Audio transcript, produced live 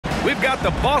we've got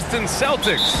the Boston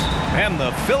Celtics and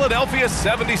the Philadelphia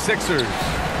 76ers.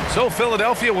 So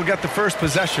Philadelphia will get the first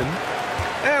possession.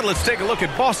 And let's take a look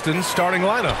at Boston's starting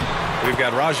lineup. We've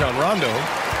got Rajon Rondo,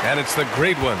 and it's the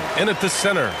great one in at the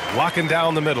center, locking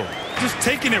down the middle. Just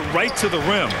taking it right to the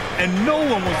rim, and no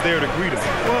one was there to greet him.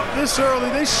 Well, this early,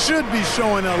 they should be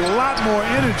showing a lot more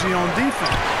energy on defense.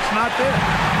 It's not there.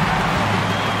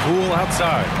 Poole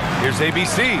outside. Here's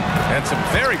ABC, and some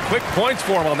very quick points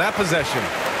for him on that possession.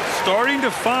 Starting to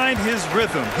find his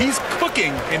rhythm. He's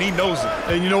cooking, and he knows it.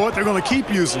 And you know what? They're going to keep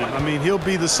using him. I mean, he'll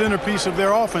be the centerpiece of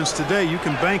their offense today. You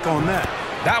can bank on that.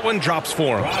 That one drops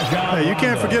for him. Hey, you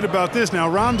can't forget about this now.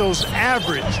 Rondo's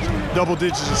averaged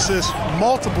double-digit assists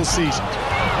multiple seasons.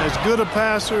 As good a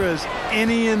passer as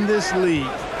any in this league.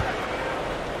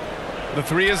 The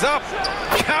three is up.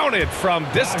 Counted from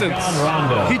distance.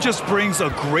 He just brings a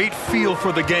great feel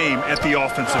for the game at the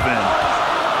offensive end.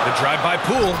 The drive by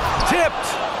Poole.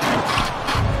 Tipped.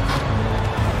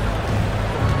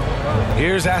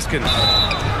 Here's Askin.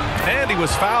 And he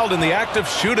was fouled in the act of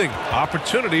shooting.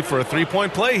 Opportunity for a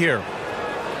three-point play here.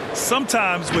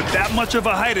 Sometimes with that much of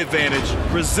a height advantage,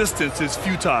 resistance is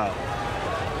futile.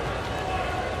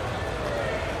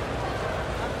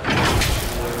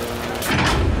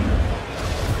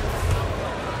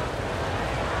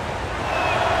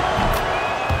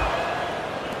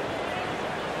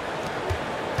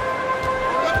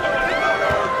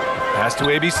 Pass to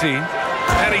ABC.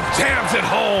 And he jams it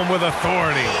home with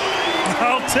authority.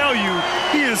 I'll tell you,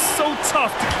 he is so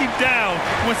tough to keep down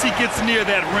once he gets near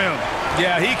that rim.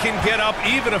 Yeah, he can get up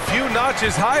even a few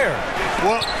notches higher.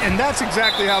 Well, and that's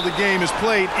exactly how the game is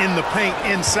played in the paint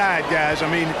inside, guys. I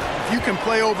mean, if you can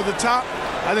play over the top,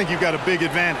 I think you've got a big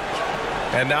advantage.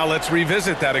 And now let's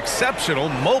revisit that exceptional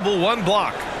mobile one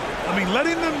block. I mean,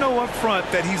 letting them know up front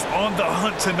that he's on the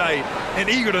hunt tonight and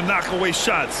eager to knock away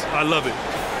shots. I love it.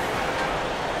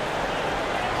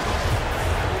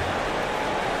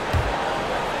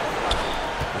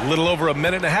 A little over a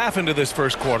minute and a half into this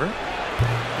first quarter.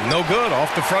 No good off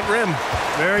the front rim.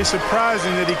 Very surprising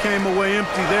that he came away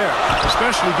empty there,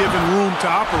 especially given room to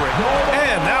operate.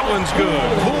 And that one's good.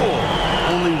 Poole.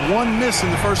 Only one miss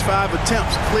in the first 5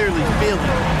 attempts, clearly failing.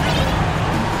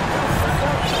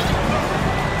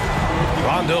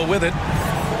 Rondo with it.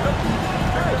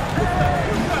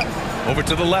 Over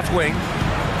to the left wing.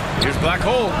 Here's Black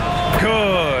Hole.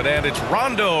 Good. And it's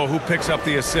Rondo who picks up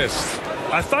the assist.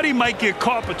 I thought he might get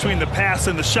caught between the pass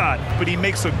and the shot, but he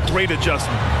makes a great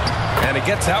adjustment. And he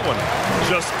gets that one.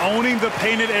 Just owning the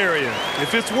painted area.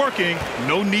 If it's working,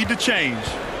 no need to change.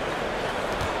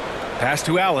 Pass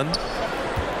to Allen.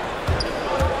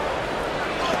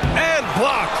 And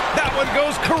blocked. That one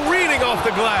goes careening off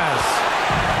the glass.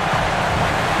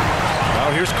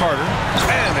 Now here's Carter.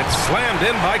 And it's slammed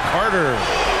in by Carter.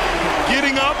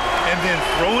 Getting up and then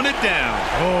throwing it down.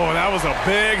 Oh, that was a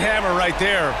big hammer right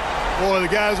there. Boy,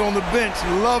 the guys on the bench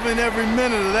loving every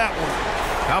minute of that one.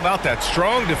 How about that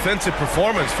strong defensive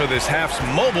performance for this half's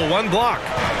mobile one block?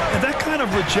 And that kind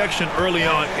of rejection early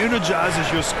on energizes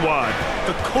your squad.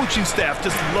 The coaching staff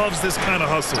just loves this kind of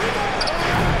hustle.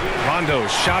 Rondo's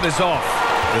shot is off.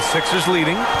 The Sixers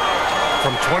leading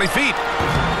from 20 feet.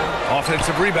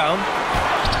 Offensive rebound.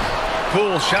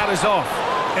 Poole's shot is off.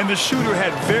 And the shooter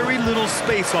had very little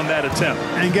space on that attempt.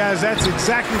 And guys, that's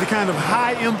exactly the kind of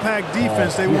high-impact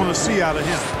defense they want to see out of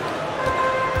him.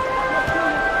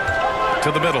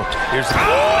 To the middle. Here's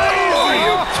are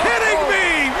you kidding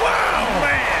me? Wow,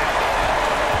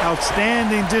 man.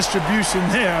 Outstanding distribution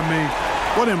there. I mean,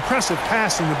 what impressive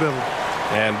passing ability.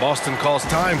 And Boston calls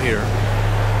time here.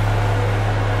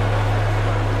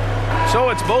 So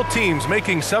it's both teams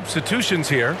making substitutions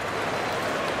here.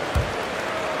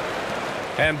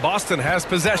 And Boston has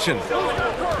possession.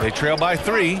 They trail by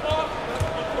 3.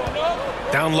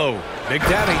 Down low. Big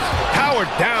Daddy. Powered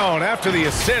down after the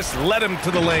assist led him to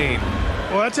the lane.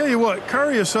 Well, I tell you what,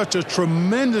 Curry is such a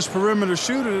tremendous perimeter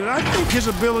shooter that I think his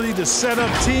ability to set up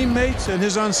teammates and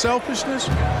his unselfishness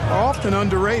are often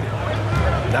underrated.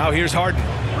 Now here's Harden.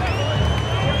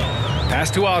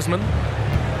 Pass to Osman.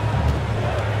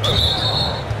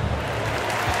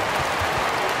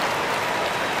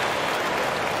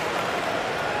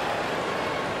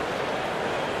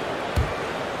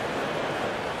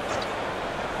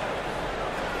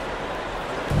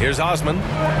 Here's Osman.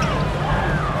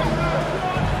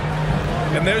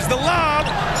 And there's the lob.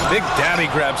 Big Daddy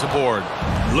grabs the board.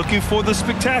 Looking for the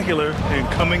spectacular and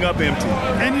coming up empty.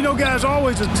 And you know, guys,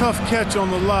 always a tough catch on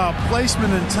the lob.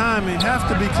 Placement and timing have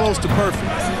to be close to perfect.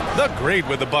 The great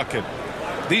with the bucket.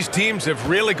 These teams have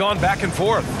really gone back and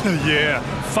forth. Yeah,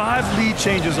 5 lead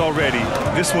changes already.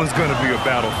 This one's going to be a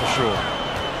battle for sure.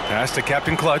 Pass to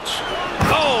Captain Clutch.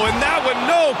 Oh, and that one,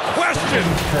 no question,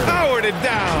 powered it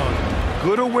down.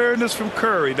 Good awareness from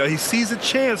Curry. Now he sees a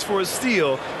chance for a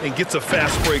steal and gets a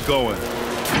fast break going.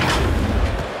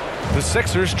 The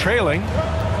Sixers trailing.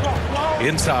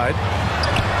 Inside.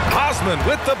 Osman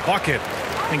with the bucket.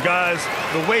 And guys,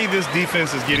 the way this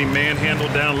defense is getting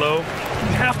manhandled down low,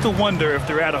 you have to wonder if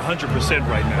they're at 100%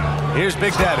 right now. Here's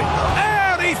Big Daddy.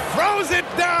 And he throws it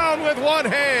down with one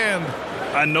hand.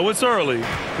 I know it's early,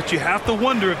 but you have to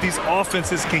wonder if these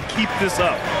offenses can keep this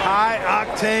up.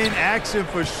 High-octane action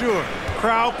for sure.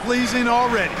 Crowd pleasing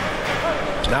already.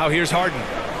 Now here's Harden.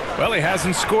 Well, he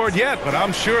hasn't scored yet, but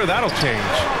I'm sure that'll change.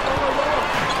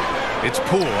 It's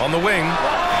Poole on the wing.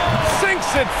 Sinks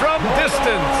it from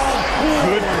distance.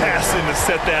 Good passing to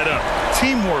set that up.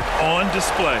 Teamwork on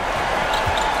display.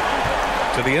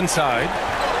 To the inside.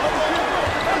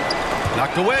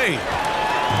 Knocked away.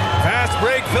 Fast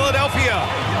break, Philadelphia.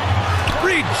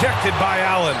 Rejected by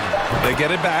Allen. They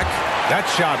get it back. That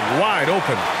shot wide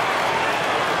open.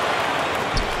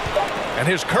 And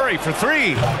here's Curry for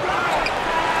three.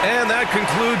 And that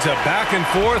concludes a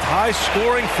back-and-forth,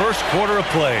 high-scoring first quarter of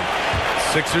play.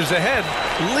 Sixers ahead,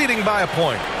 leading by a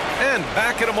point. And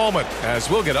back in a moment as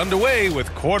we'll get underway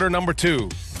with quarter number 2.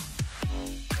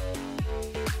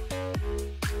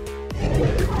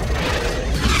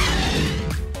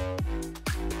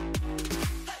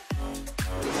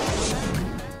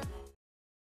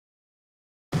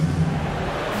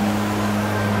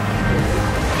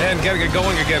 And getting it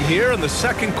going again here in the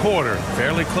second quarter.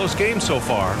 Fairly close game so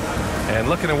far. And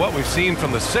looking at what we've seen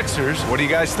from the Sixers, what do you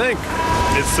guys think?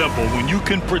 It's simple. When you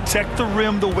can protect the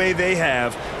rim the way they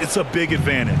have, it's a big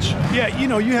advantage. Yeah, you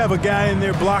know, you have a guy in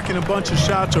there blocking a bunch of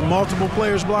shots or multiple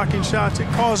players blocking shots. It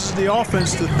causes the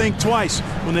offense to think twice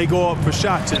when they go up for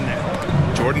shots in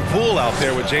there. Jordan Poole out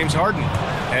there with James Harden.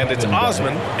 And it's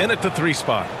Osman in at the 3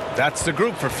 spot. That's the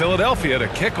group for Philadelphia to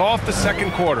kick off the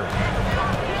second quarter.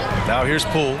 Now here's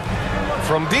Poole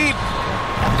from deep.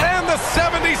 And the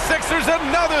 76ers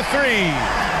another 3.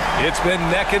 It's been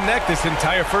neck and neck this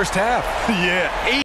entire first half. Yeah, 8